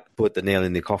just like put the nail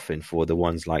in the coffin for the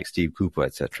ones like Steve Cooper,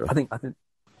 etc.? I think.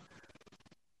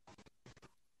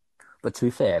 But to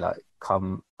be fair, like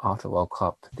come after World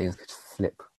Cup, things could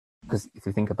flip. Because if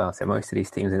you think about it, most of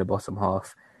these teams in the bottom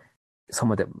half,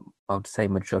 some of them, I would say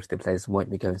majority of the players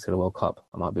won't be going to the World Cup.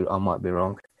 I might be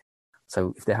wrong.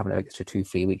 So if they have an extra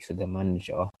 2-3 weeks with their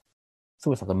manager, it's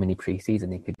almost like a mini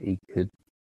pre-season. He could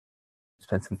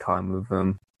spend some time with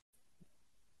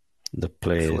the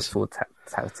players, sort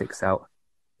tactics out.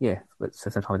 Yeah, but so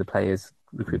sometimes the players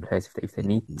recruit players if they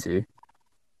need to.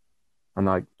 And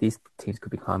like these teams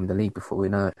could be climbing the league before we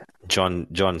know it.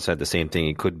 John said the same thing.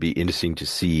 It could be interesting to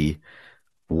see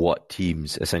what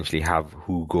teams essentially have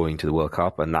who going to the World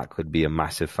Cup, and that could be a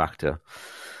massive factor.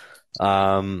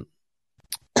 Can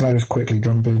I just quickly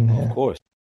jump in here? Of course.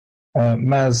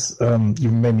 Maz, you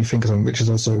made me think of something, which is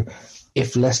also,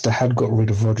 if Leicester had got rid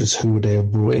of Rodgers, who would they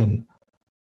have brought in?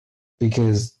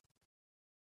 Because,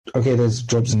 okay, there's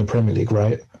jobs in the Premier League,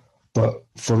 right? But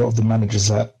for a lot of the managers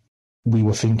that we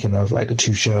were thinking of, like the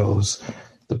Tuchels,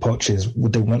 the Poches,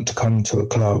 would they want to come to a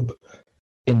club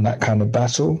in that kind of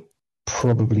battle?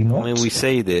 Probably not. I mean, we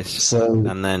say this,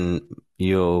 and then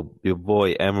your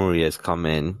boy Emery has come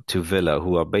in to Villa,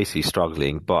 who are basically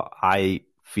struggling, but I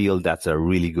feel that's a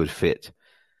really good fit.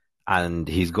 And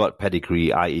he's got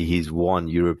pedigree, i.e. he's won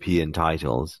European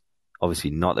titles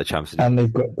obviously not the Champions League. And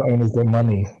the owner's got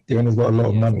money. The owner's got a lot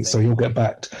of money, so he'll get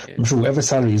backed. Yeah. I'm sure whatever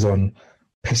salary he's on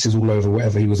pisses all over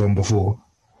whatever he was on before.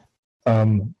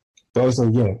 But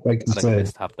also, yeah, like you said,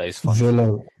 Let's have those funds.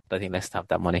 Villa. I think let's have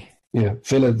that money. Yeah,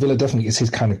 Villa definitely is his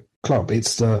kind of club.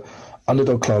 It's the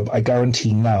underdog club. I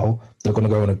guarantee now they're going to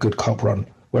go on a good cup run.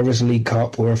 Whether it's League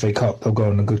Cup or FA Cup, they'll go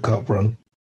on a good cup run.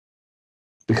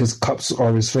 Because cups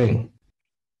are his thing.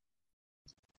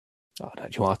 Oh, do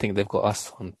you know what? I think they've got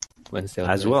us on Wednesday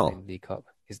As well. League Cup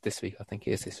is this week. I think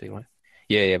it is this week, right?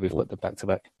 Yeah, we've got the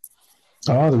back-to-back.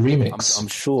 Oh, the remix. I'm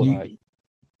sure like,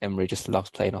 Emery just loves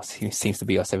playing us. He seems to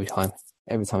beat us every time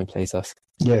he plays us.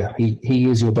 Yeah, he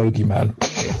is your bogeyman.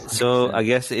 So I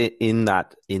guess in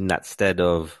that stead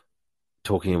of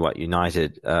talking about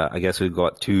United, I guess we've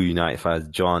got two United fans,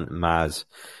 John, Maz.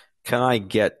 Can I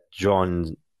get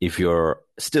John, if you're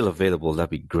still available, that'd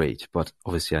be great. But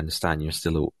obviously I understand you're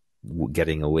still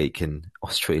getting awake in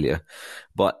Australia.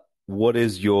 But what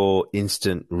is your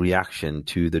instant reaction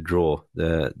to the draw,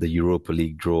 the Europa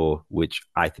League draw, which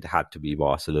I think had to be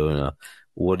Barcelona?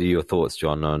 What are your thoughts,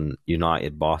 John, on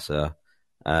United Barca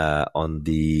on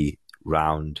the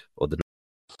round or the?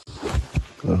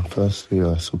 Firstly,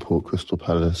 I support Crystal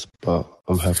Palace, but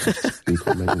I'm happy to speak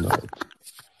on Man United.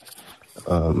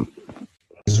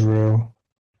 Israel.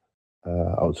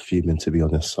 I was fuming, to be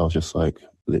honest. I was just like,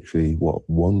 literally,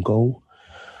 one goal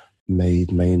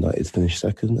made Man United finish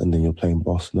second, and then you're playing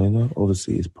Barcelona.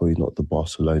 Obviously, it's probably not the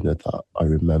Barcelona that I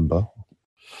remember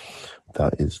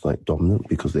that is like dominant,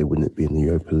 because they wouldn't be in the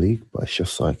Europa League. But it's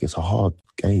just like, it's a hard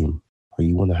game.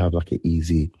 You want to have like an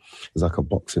easy, it's like a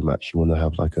boxing match. You want to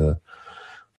have like a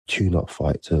tune-up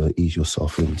fight to ease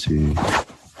yourself into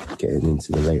getting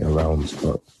into the later rounds.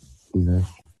 But, you know,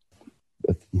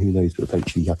 who knows?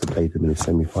 Eventually you have to play them in the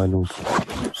semi-finals.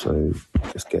 So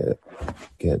just get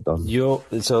it done.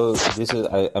 So this is,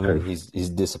 I mean, he's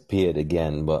disappeared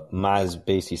again, but Maz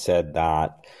basically said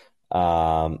that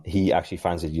he actually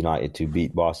fancied United to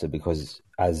beat Barca because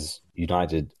as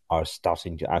United are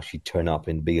starting to actually turn up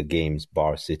in bigger games,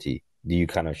 bar City. Do you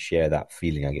kind of share that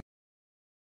feeling, I guess?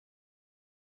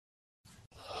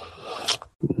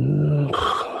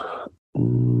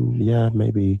 Yeah,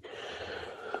 maybe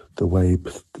the way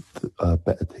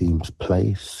better teams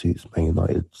play suits Man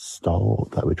United's style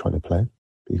that we're trying to play.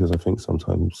 Because I think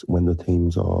sometimes when the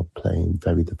teams are playing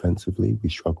very defensively, we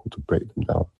struggle to break them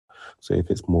down. So if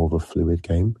it's more of a fluid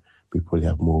game, we probably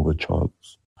have more of a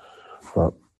chance.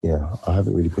 But yeah, I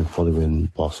haven't really been following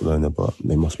Barcelona, but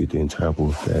they must be doing terrible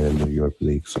if they're in the Europa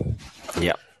League. So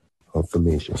yeah, for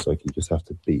me, it's just like you just have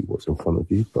to beat what's in front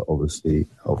of you. But obviously,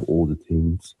 out of all the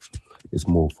teams, it's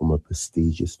more from a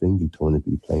prestigious thing. You don't want to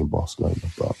be playing Barcelona,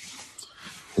 but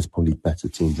there's probably better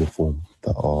teams in form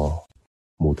that are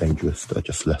more dangerous. That are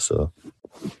just lesser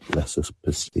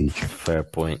prestige. Fair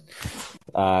point.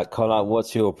 Carlisle,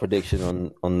 what's your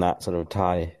prediction on that sort of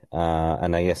tie?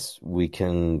 And I guess we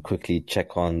can quickly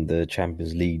check on the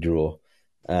Champions League draw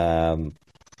and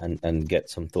get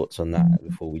some thoughts on that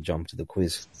before we jump to the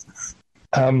quiz.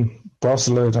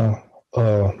 Barcelona,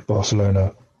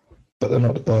 but they're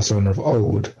not the Barcelona of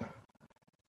old.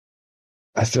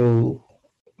 I feel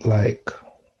like,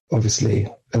 obviously,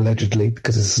 allegedly,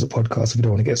 because this is a podcast, we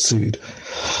don't want to get sued,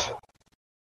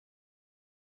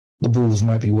 the Bulls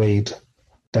might be weighed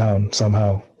down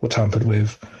somehow or tampered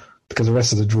with, because the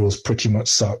rest of the draws pretty much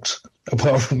sucked,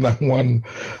 apart from that one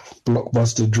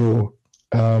blockbuster draw.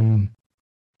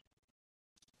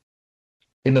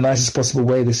 In the nicest possible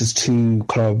way, this is two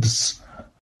clubs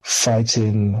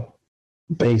fighting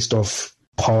based off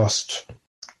past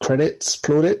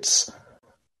plaudits,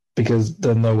 because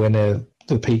they're nowhere near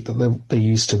the peak that they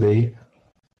used to be.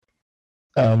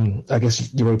 I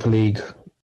guess Europa League,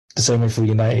 the same way for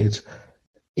United,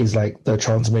 is like their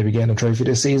chance of maybe getting a trophy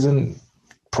this season.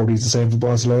 Probably the same for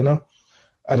Barcelona.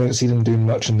 I don't see them doing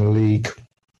much in the league.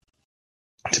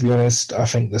 To be honest, I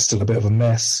think they're still a bit of a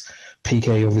mess.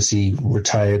 PK obviously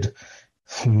retired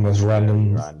from the most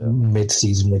random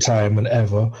mid-season retirement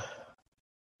ever.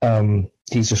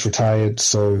 He's just retired,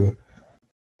 so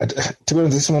to be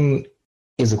honest, this one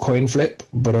is a coin flip,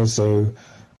 but also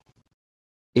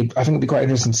I think it'd be quite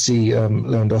interesting to see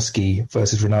Lewandowski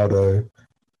versus Ronaldo.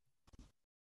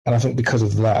 And I think because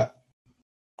of that,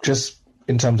 just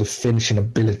in terms of finishing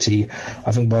ability,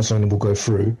 I think Barcelona will go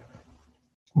through.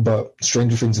 But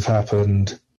stranger things have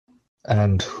happened,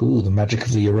 and the magic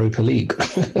of the Europa League.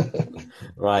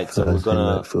 Right, so we're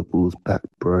gonna football's back,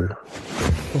 bro.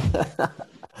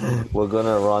 We're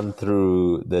gonna run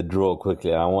through the draw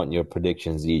quickly. I want your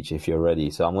predictions each if you're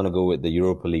ready. So I'm gonna go with the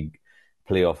Europa League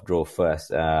playoff draw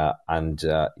first, and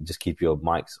just keep your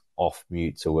mics off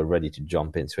mute so we're ready to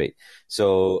jump in straight.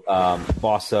 So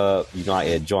Barca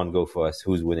United, John, go first.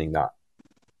 Who's winning that?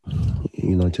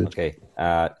 United. Okay,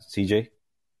 CJ.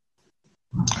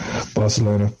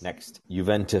 Barcelona. Next,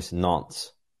 Juventus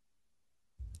Nantes.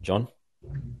 John.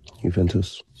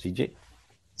 Juventus. CJ.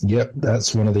 Yep,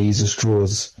 that's one of the easiest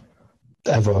draws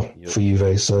ever for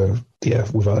Juve. So yeah,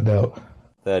 without a doubt.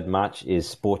 Third match is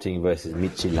Sporting versus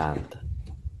Midtjylland.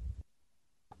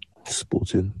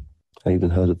 Sporting. I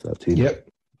even heard of that team. Yep.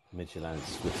 Midtjylland,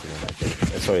 Switzerland, I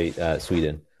think. Sorry,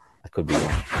 Sweden. I could be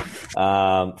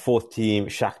wrong. Fourth team,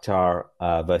 Shakhtar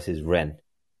versus Rennes.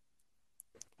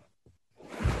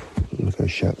 Okay,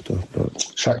 Shakhtar. But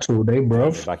Shakhtar all day,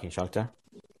 bruv. You're backing Shakhtar?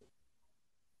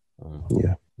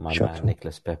 yeah, My Shakhtar. man,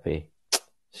 Nicolas Pepe.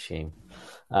 Shame.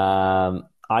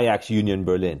 Ajax Union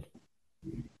Berlin.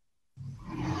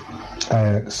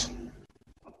 Ajax.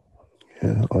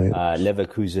 Yeah,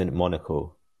 Leverkusen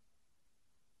Monaco.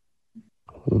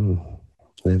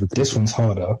 This one's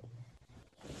harder.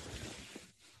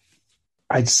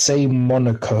 I'd say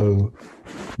Monaco,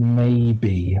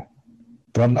 maybe,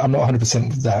 but I'm not 100%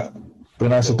 with that.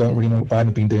 But I also don't really know what Bayern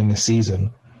have been doing this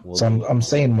season, so I'm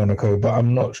saying Monaco, but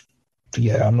I'm not.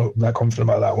 Yeah, I'm not that confident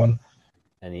about that one.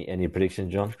 Any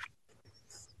predictions, John?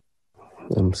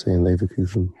 I'm saying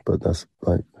Leverkusen, but that's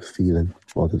like a feeling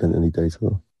rather than any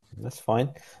data. That's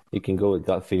fine. You can go with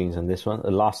gut feelings on this one.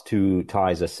 The last two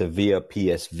ties are Sevilla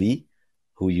PSV.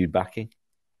 Who are you backing?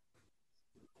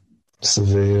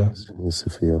 Sevilla.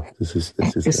 Sophia. This is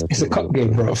It's a cup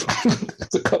game, bro.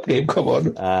 It's a cup game. Come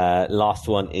on. Last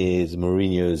one is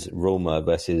Mourinho's Roma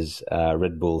versus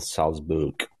Red Bull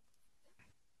Salzburg.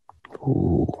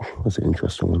 Ooh, that's an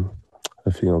interesting one.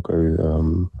 I think I'll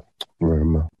go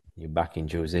Roma. You're backing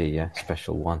Jose, yeah?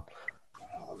 Special one.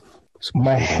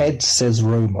 My head says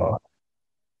Roma,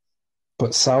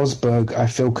 but Salzburg, I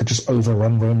feel, could just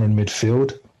overrun Roma in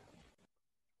midfield.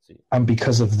 And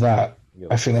because of that,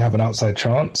 I think they have an outside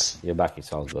chance. You're backing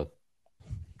Salzburg.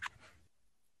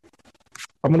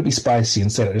 I'm going to be spicy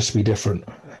and say that just to be different.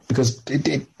 Because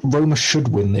Roma should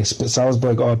win this, but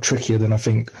Salzburg are trickier than I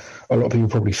think a lot of people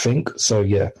probably think. So,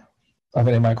 yeah, I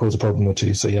think it might cause a problem or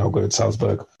two. So, yeah, I'll go with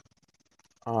Salzburg.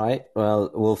 All right. Well,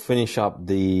 we'll finish up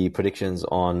the predictions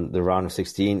on the round of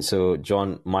 16. So,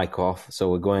 John, mic off.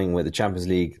 So, we're going with the Champions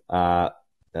League.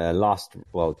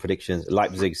 Predictions.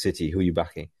 Leipzig City. Who are you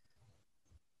backing?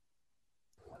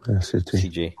 City.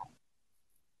 CJ.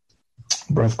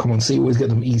 Bruv, come on. See, always get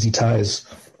them easy ties.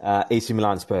 AC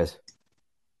Milan Spurs.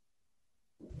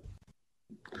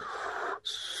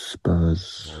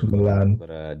 Spurs. Milan.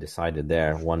 But decided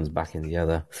there. One's backing the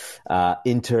other.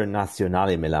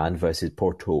 Internazionale Milan versus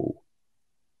Porto.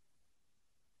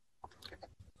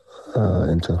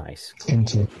 Inter. Nice.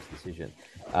 Inter. Decision.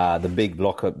 The big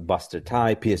blockbuster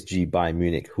tie. PSG Bayern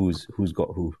Munich. Who's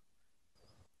got who?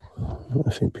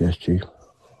 I think PSG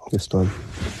this time.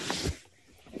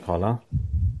 Carlisle?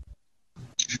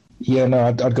 Yeah, no,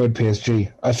 I'd go with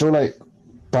PSG. I feel like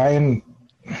Bayern...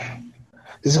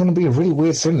 This is going to be a really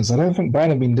weird sentence. I don't think Bayern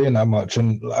have been doing that much.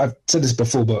 And I've said this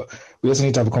before, but we also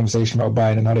need to have a conversation about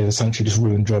Bayern and how they've essentially just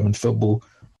ruined German football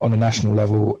on a national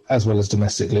level as well as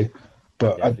domestically.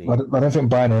 But I don't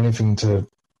think Bayern are anything to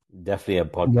definitely a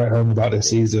podcast write home about this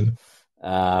season.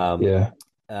 The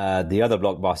other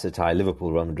blockbuster tie,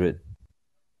 Liverpool Real Madrid.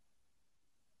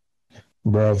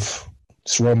 Bruv,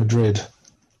 it's Real Madrid.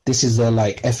 This is their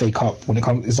FA Cup. When it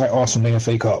comes, it's like Arsenal in the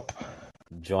FA Cup.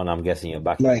 John, I'm guessing you're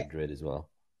backing Madrid as well.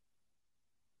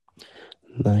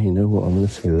 No, you know what? I'm going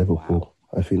to say Liverpool. Wow.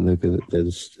 I think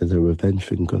there's a revenge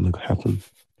thing going to happen.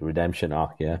 The redemption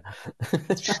arc, yeah.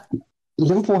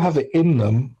 Liverpool have it in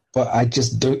them, but I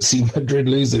just don't see Madrid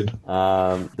losing.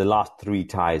 The last three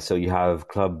ties. So you have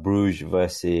Club Brugge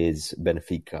versus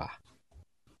Benfica.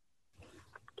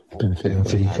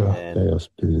 Benfica. They are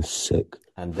doing sick.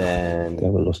 And then they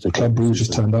haven't lost a Club Brugge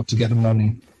just turned up to get the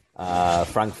money.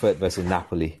 Frankfurt versus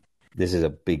Napoli. This is a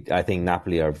big... I think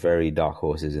Napoli are very dark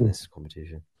horses in this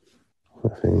competition. I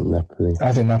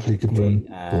think Napoli could win.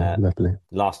 Napoli.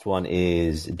 Last one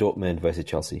is Dortmund versus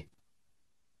Chelsea.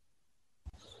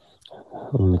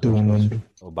 Dortmund.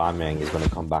 Aubameyang is going to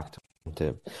come back to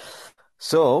him.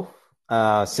 So,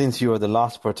 since you are the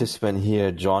last participant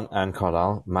here, John and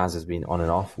Carlisle, Maz has been on and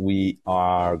off. We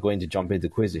are going to jump into the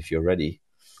quiz if you're ready.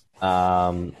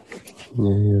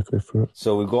 Yeah, go for it.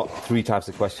 So we've got three types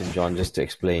of questions, John, just to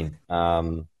explain.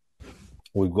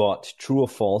 We've got true or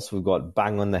false, we've got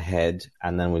bang on the head,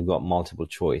 and then we've got multiple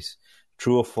choice.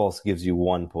 True or false gives you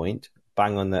 1 point.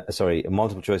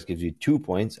 Multiple choice gives you 2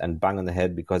 points, and bang on the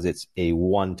head, because it's a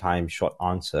one-time shot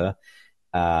answer,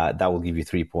 that will give you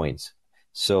 3 points.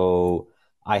 So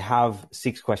I have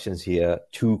 6 questions here,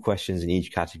 2 questions in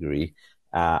each category,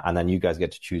 and then you guys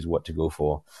get to choose what to go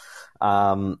for.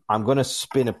 I'm going to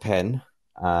spin a pen,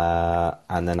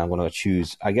 and then I'm going to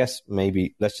choose, I guess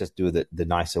maybe let's just do it the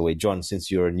nicer way. John, since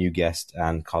you're a new guest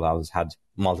and Carlisle has had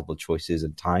multiple choices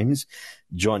at times,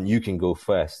 John, you can go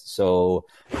first. So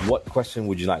what question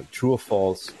would you like? True or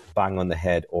false, bang on the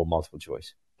head, or multiple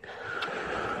choice?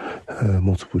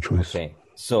 Multiple choice. Okay,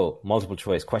 so multiple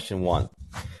choice. Question 1.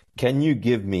 Can you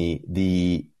give me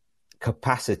the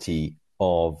capacity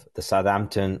of the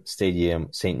Southampton Stadium,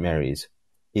 St. Mary's?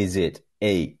 Is it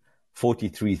A,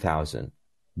 43,000,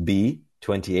 B,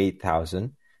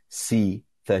 28,000, C,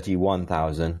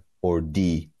 31,000, or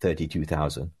D,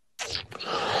 32,000? I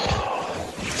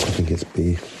think it's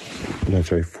B. No,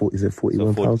 sorry, is it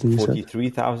 41,000? So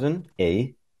 43,000,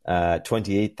 A,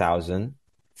 28,000,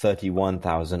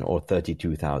 31,000, or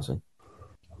 32,000?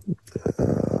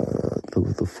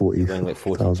 The 40. You're going with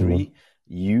 43.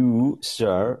 You,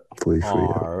 sir, 43,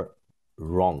 are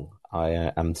wrong.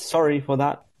 I am sorry for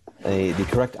that. The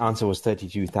correct answer was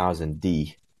 32,000.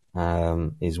 D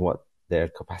is what their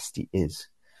capacity is.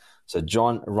 So,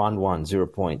 John, round 1, 0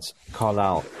 points.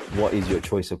 Carlisle, what is your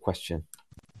choice of question?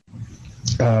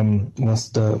 What's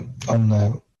the on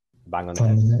the Bang on the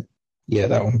head. Yeah,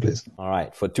 that one, please. All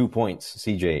right, for 2 points,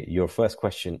 CJ, your first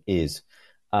question is,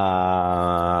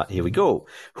 here we go.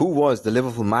 Who was the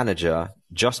Liverpool manager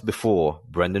just before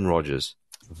Brendan Rodgers?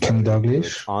 Kenny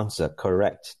Dalglish. Answer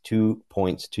correct. 2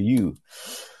 points to you.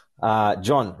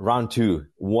 John, round 2.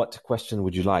 What question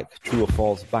would you like? True or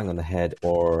false, bang on the head,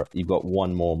 or you've got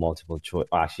one more multiple choice?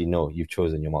 Actually, no, you've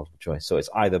chosen your multiple choice. So it's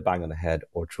either bang on the head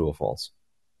or true or false.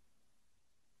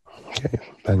 Okay,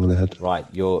 bang on the head. Right,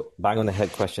 your bang on the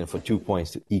head question for 2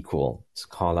 points to equal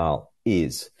Carlisle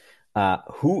is,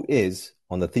 who is,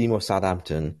 on the theme of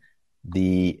Southampton,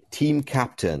 the team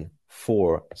captain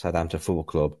for Southampton Football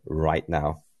Club right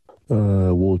now?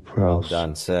 Ward-Prowse. Well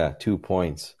done, sir. 2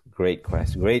 points. Great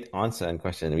question. Great answer and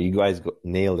question. You guys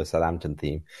nailed the Southampton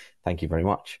theme. Thank you very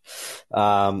much.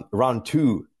 Round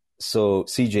 2. So,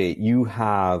 CJ, you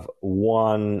have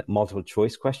one multiple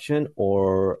choice question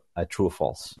or a true or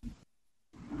false?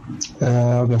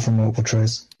 I'll go for multiple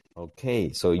choice.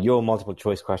 Okay, so your multiple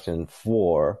choice question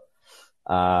for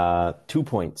 2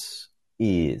 points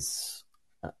is...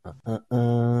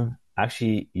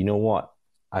 Actually, you know what?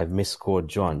 I've misscored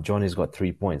John. John has got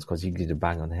 3 points because he did a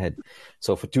bang on the head.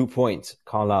 So for 2 points,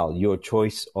 Carlisle, your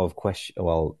choice of question,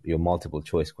 well, your multiple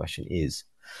choice question is,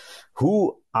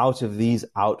 who out of these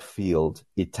outfield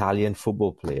Italian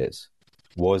football players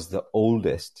was the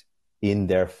oldest in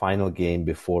their final game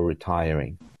before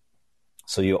retiring?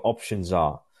 So your options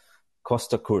are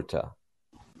Costa Curta,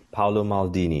 Paolo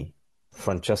Maldini,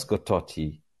 Francesco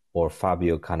Totti, or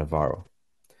Fabio Cannavaro.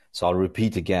 So I'll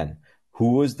repeat again.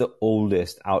 Who was the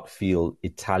oldest outfield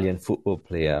Italian football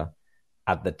player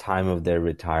at the time of their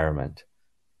retirement?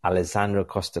 Alessandro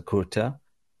Costa Curta,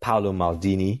 Paolo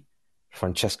Maldini,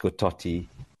 Francesco Totti,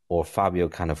 or Fabio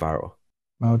Cannavaro?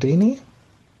 Maldini?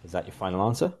 Is that your final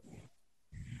answer?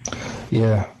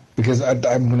 Yeah, because I'm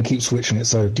going to keep switching it,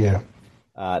 so yeah.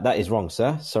 That is wrong,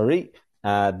 sir. Sorry.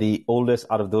 The oldest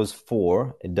out of those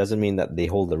 4, it doesn't mean that they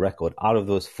hold the record. Out of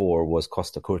those 4 was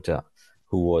Costa Curta,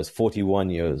 who was 41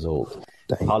 years old.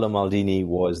 Dang. Paolo Maldini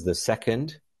was the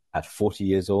second at 40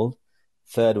 years old.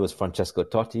 Third was Francesco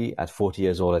Totti at 40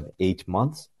 years old at 8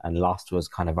 months. And last was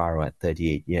Cannavaro at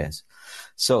 38 years.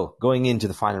 So going into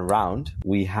the final round,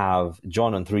 we have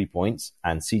John on 3 points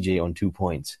and CJ on 2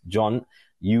 points. John,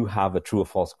 you have a true or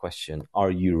false question.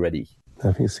 Are you ready?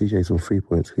 I think CJ's on 3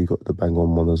 points. He got the bang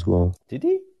on one as well. Did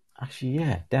he? Actually,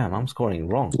 yeah. Damn, I'm scoring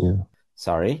wrong. Yeah.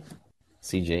 Sorry,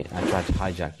 CJ, I tried to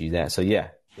hijack you there. So yeah,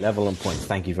 level on points.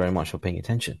 Thank you very much for paying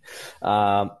attention.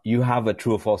 You have a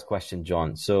true or false question,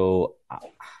 John. So,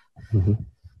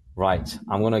 right,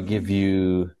 I'm going to give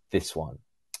you this one.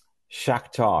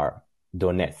 Shakhtar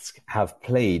Donetsk have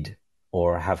played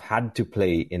or have had to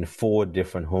play in 4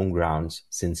 different home grounds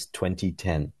since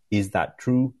 2010. Is that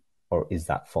true or is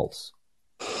that false?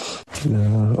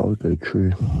 Yeah, I would go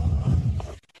true.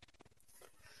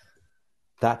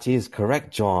 That is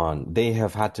correct, John. They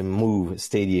have had to move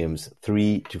stadiums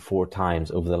 3 to 4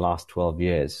 times over the last 12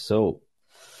 years. So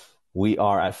we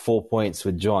are at 4 points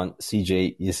with John.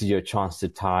 CJ, this is your chance to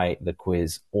tie the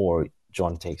quiz or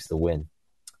John takes the win.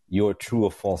 Your true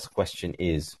or false question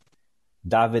is,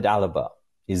 David Alaba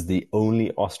is the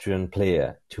only Austrian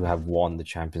player to have won the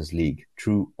Champions League.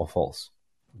 True or false?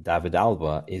 David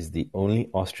Alaba is the only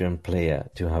Austrian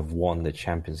player to have won the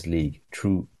Champions League.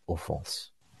 True or false?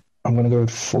 I'm going to go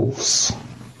with false.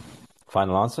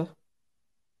 Final answer?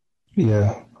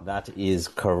 Yeah. That is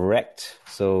correct.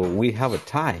 So we have a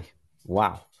tie.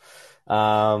 Wow.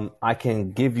 I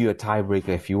can give you a tiebreaker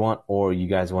if you want, or you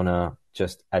guys want to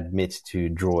just admit to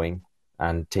drawing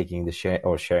and taking the share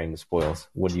or sharing the spoils.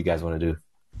 What do you guys want to do?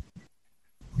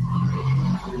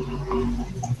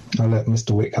 I'll let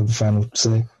Mr. Wick have the final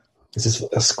say. This is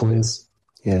a squeeze.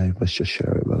 Yeah, let's just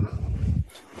share it, man.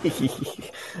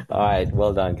 All right,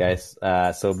 well done, guys.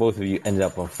 So both of you ended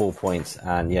up on 4 points,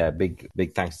 and yeah,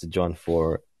 big thanks to John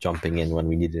for jumping in when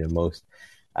we needed him most.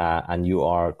 And you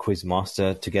are quiz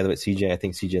master together with CJ. I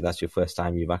think CJ, that's your first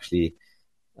time you've actually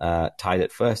tied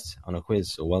it first on a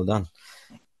quiz. So well done.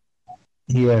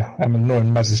 Yeah, I'm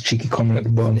ignoring Maz's cheeky comment at the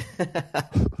bottom.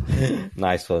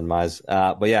 Nice one, Maz.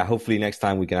 But yeah, hopefully next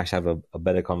time we can actually have a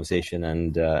better conversation,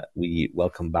 and we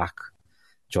welcome back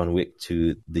John Wick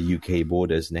to the UK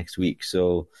borders next week.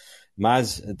 So,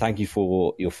 Maz, thank you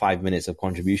for your 5 minutes of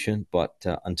contribution. But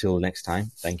until next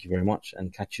time, thank you very much,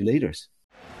 and catch you later.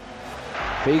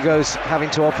 Figo's having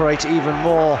to operate even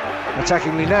more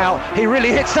attackingly now. He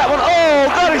really hits that one. Oh,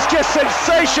 that is just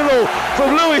sensational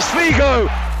from Luis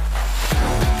Figo.